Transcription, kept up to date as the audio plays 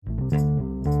Hey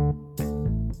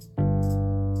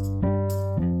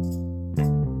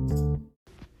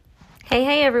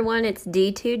everyone, it's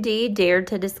D2D, Dare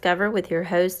to Discover with your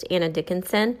host, Anna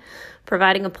Dickinson,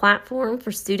 providing a platform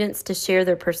for students to share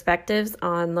their perspectives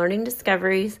on learning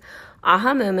discoveries,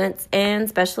 aha moments, and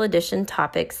special edition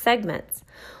topic segments.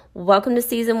 Welcome to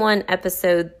Season 1,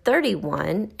 Episode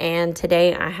 31, and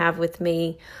today I have with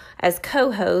me as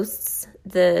co-hosts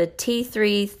the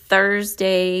T3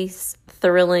 Thursdays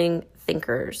Thrilling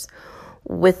Thinkers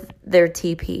with their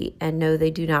TP, and no, they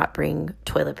do not bring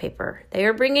toilet paper. They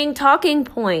are bringing talking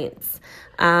points.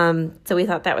 So we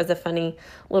thought that was a funny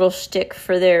little shtick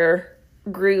for their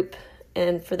group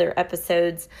and for their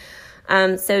episodes.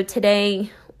 So today,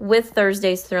 with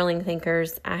Thursday's Thrilling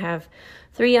Thinkers, I have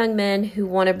three young men who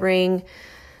want to bring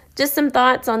just some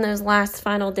thoughts on those last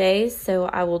final days. So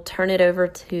I will turn it over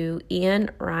to Ian,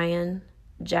 Ryan,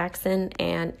 Jackson,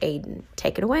 and Aiden.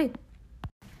 Take it away.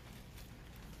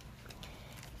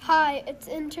 Hi, it's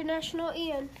International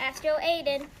Ian, Astro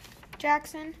Aiden,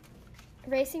 Jackson,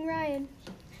 Racing Ryan.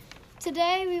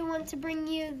 Today we want to bring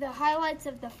you the highlights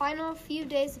of the final few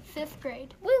days of 5th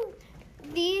grade. Woo!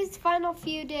 These final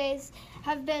few days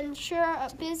have been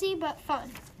busy but fun.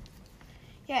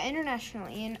 Yeah, International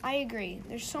Ian, I agree.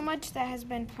 There's so much that has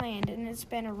been planned and it's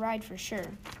been a ride for sure.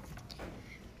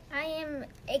 I am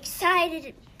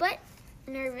excited but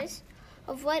nervous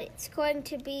of what it's going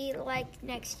to be like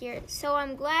next year. So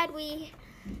I'm glad we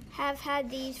have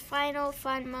had these final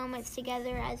fun moments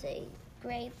together as a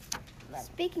grade level.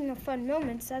 Speaking of fun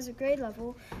moments as a grade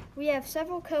level, we have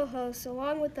several co-hosts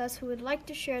along with us who would like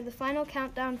to share the final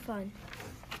countdown fun.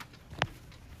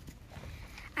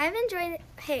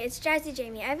 Hey, it's Jazzy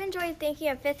Jamie. I've enjoyed thinking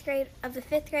of the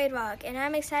 5th grade vlog, and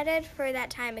I'm excited for that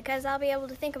time because I'll be able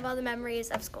to think of all the memories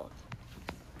of school.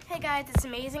 Hey guys, it's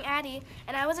Amazing Addie,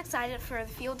 and I was excited for the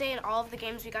field day and all of the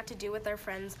games we got to do with our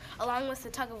friends, along with the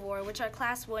tug of war, which our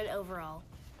class won overall.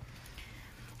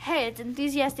 Hey, it's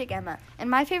Enthusiastic Emma, and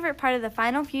my favorite part of the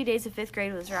final few days of 5th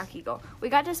grade was Rock Eagle. We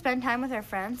got to spend time with our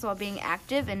friends while being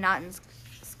active and not in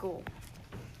school.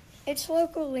 It's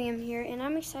Local Liam here, and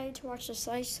I'm excited to watch the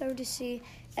slideshow to see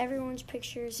everyone's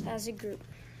pictures as a group.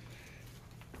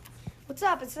 What's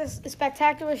up? It's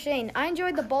Spectacular Shane. I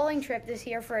enjoyed the bowling trip this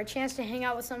year for a chance to hang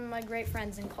out with some of my great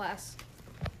friends in class.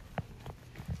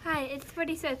 Hi, it's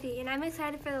Sporty Sophie, and I'm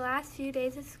excited for the last few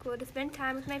days of school to spend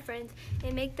time with my friends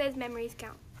and make those memories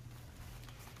count.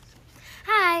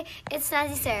 Hi, it's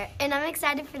Snazzy Sarah, and I'm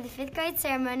excited for the 5th grade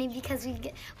ceremony because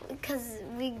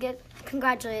we get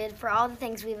congratulated for all the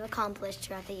things we've accomplished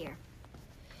throughout the year.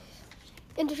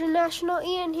 International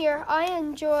Ian here. I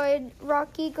enjoyed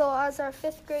Rock Eagle as our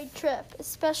 5th grade trip,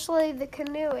 especially the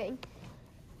canoeing.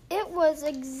 It was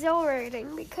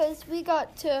exhilarating because we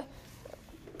got to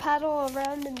paddle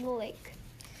around in the lake.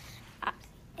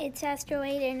 It's Astro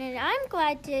Aiden, and I'm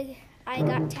glad I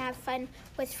got to have fun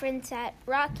with friends at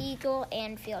Rock Eagle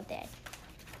and Field Day.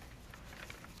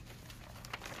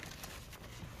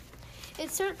 It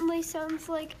certainly sounds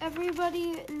like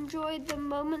everybody enjoyed the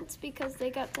moments because they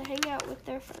got to hang out with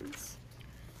their friends.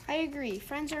 I agree.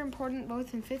 Friends are important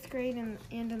both in 5th grade and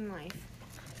in life.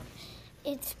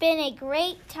 It's been a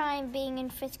great time being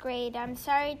in 5th grade. I'm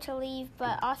sorry to leave,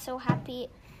 but also happy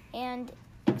and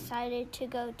excited to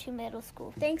go to middle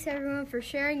school. Thanks everyone for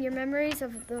sharing your memories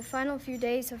of the final few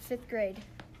days of 5th grade.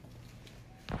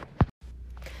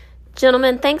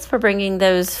 Gentlemen, thanks for bringing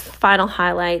those final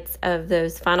highlights of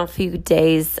those final few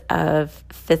days of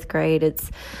 5th grade.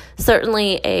 It's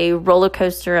certainly a roller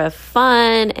coaster of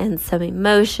fun and some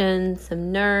emotion,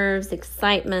 some nerves,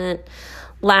 excitement,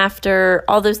 laughter,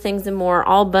 all those things and more,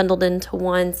 all bundled into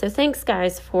one. So thanks,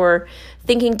 guys, for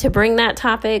thinking to bring that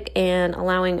topic and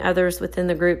allowing others within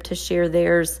the group to share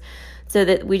theirs so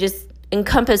that we just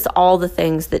encompass all the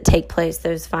things that take place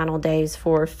those final days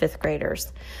for 5th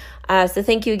graders. So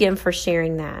thank you again for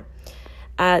sharing that.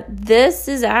 This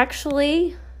is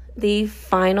actually the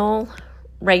final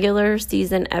regular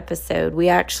season episode. We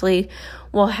actually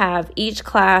will have each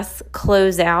class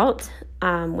close out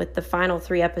with the final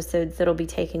 3 episodes that will be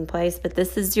taking place. But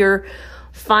this is your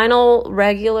final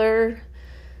regular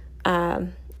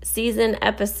season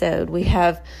episode. We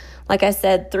have, like I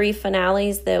said, 3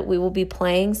 finales that we will be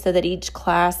playing so that each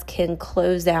class can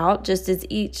close out just as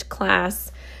each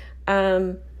class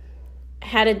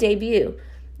had a debut.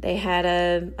 They had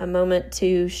a moment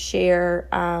to share,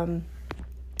 how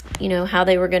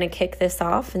they were going to kick this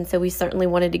off. And so we certainly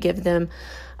wanted to give them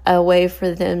a way for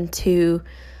them to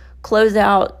close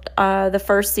out the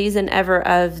first season ever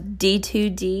of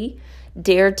D2D,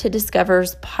 Dare to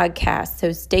Discover's podcast.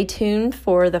 So stay tuned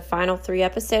for the final 3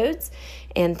 episodes.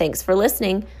 And thanks for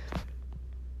listening.